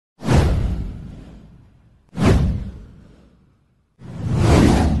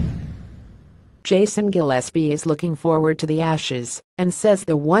Jason Gillespie is looking forward to the Ashes and says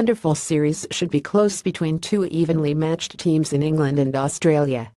the wonderful series should be close between two evenly matched teams in England and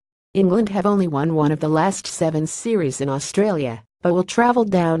Australia. England have only won one of the last 7 series in Australia, but will travel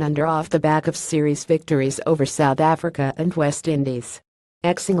down under off the back of series victories over South Africa and West Indies.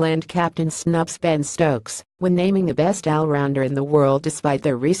 Ex-England captain snubs Ben Stokes when naming the best all-rounder in the world despite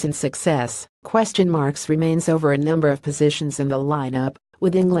their recent success. Question marks remains over a number of positions in the lineup,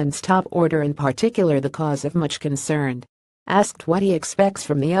 with England's top order in particular the cause of much concern. Asked what he expects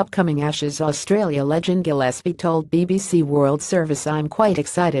from the upcoming Ashes, Australia legend Gillespie told BBC World Service, "I'm quite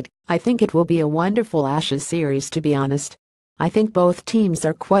excited. I think it will be a wonderful Ashes series, to be honest. I think both teams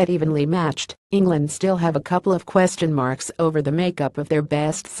are quite evenly matched. England still have a couple of question marks over the makeup of their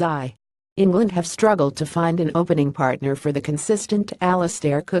best side. England have struggled to find an opening partner for the consistent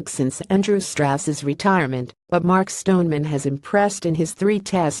Alastair Cook since Andrew Strauss's retirement, but Mark Stoneman has impressed in his 3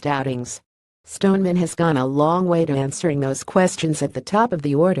 Test outings. Stoneman has gone a long way to answering those questions at the top of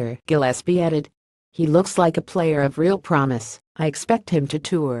the order," Gillespie added. "He looks like a player of real promise. I expect him to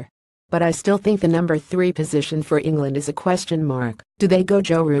tour. But I still think the number 3 position for England is a question mark. Do they go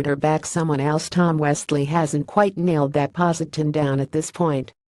Joe Root or back someone else? Tom Westley hasn't quite nailed that position down at this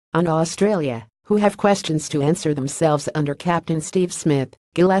point." On Australia, who have questions to answer themselves under captain Steve Smith,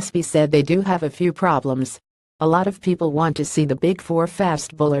 Gillespie said they do have a few problems. "A lot of people want to see the big 4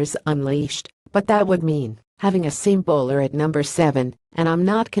 fast bowlers unleashed, but that would mean having a seam bowler at number 7, and I'm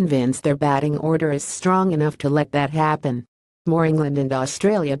not convinced their batting order is strong enough to let that happen." More England and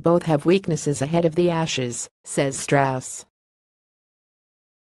Australia both have weaknesses ahead of the Ashes, says Strauss.